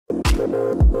Hey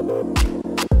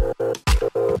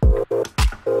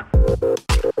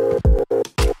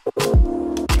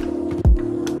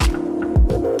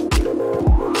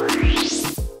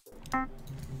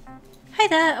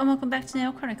there and welcome back to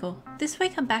Nail Chronicle. This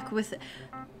week I'm back with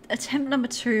attempt number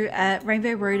 2 at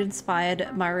Rainbow Road inspired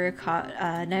Mario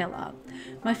Kart nail art.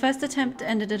 My first attempt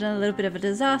ended in a little bit of a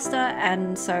disaster,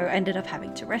 and so I ended up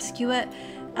having to rescue it.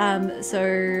 So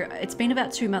it's been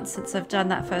about 2 months since I've done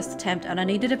that first attempt, and I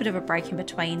needed a bit of a break in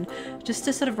between just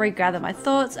to sort of regather my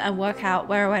thoughts and work out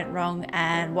where I went wrong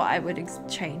and what I would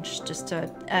change just to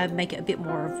make it a bit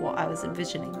more of what I was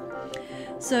envisioning.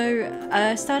 So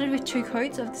I started with 2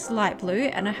 coats of this light blue,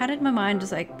 and I had in my mind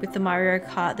as like with the Mario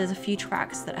Kart there's a few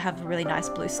tracks that have a really nice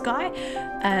blue sky,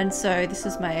 and so this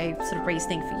was my sort of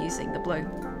reasoning for using the blue.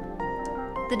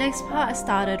 The next part I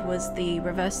started was the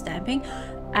reverse stamping,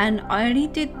 and I only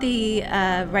did the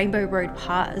Rainbow Road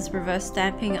part as reverse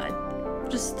stamping. I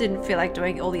just didn't feel like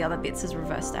doing all the other bits as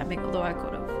reverse stamping, although I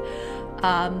could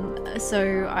have.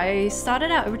 So I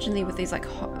started out originally with these like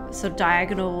sort of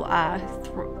diagonal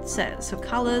sets of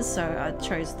colors, so I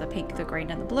chose the pink, the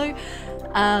green and the blue,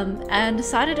 and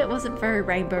decided it wasn't very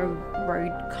Rainbow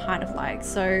Road kind of like.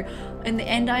 So in the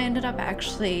end I ended up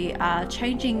actually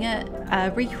changing it,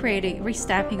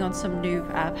 restamping on some new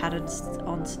patterns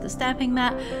onto the stamping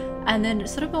mat, and then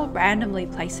sort of more randomly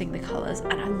placing the colors,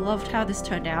 and I loved how this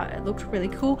turned out. It looked really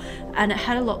cool, and it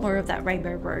had a lot more of that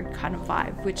Rainbow Road kind of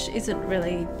vibe, which isn't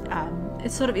really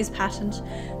it sort of is patterned,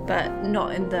 but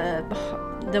not in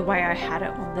the way I had it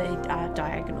on the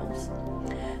diagonals.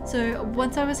 So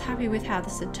once I was happy with how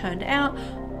this had turned out,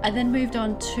 I then moved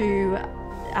on to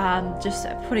just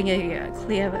putting a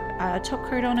clear top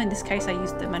coat on. In this case I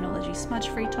used the Manology smudge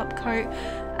free top coat,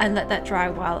 and let that dry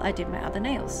while I did my other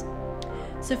nails.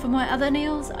 So for my other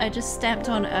nails I just stamped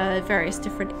on various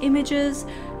different images,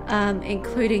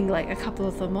 including like a couple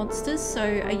of the monsters. So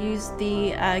I used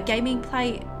the gaming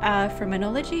plate from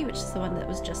Manology, which is the one that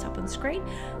was just up on screen,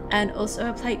 and also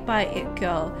a plate by It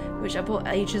Girl, which I bought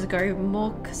ages ago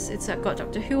more because it's got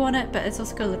Doctor Who on it, but it's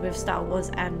also got a little bit of Star Wars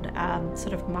and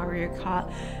sort of Mario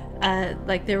Kart.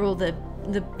 Like they're all the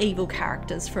evil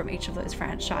characters from each of those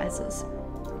franchises.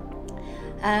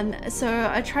 So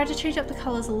I tried to change up the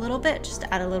colours a little bit just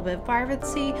to add a little bit of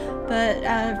vibrancy, but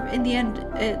in the end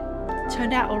it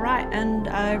turned out alright, and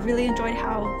I really enjoyed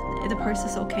how the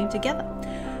process all came together.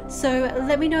 So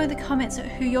let me know in the comments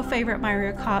who your favourite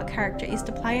Mario Kart character is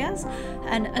to play as,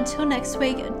 and until next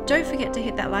week, don't forget to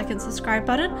hit that like and subscribe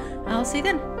button, and I'll see you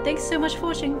then. Thanks so much for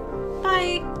watching.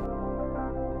 Bye!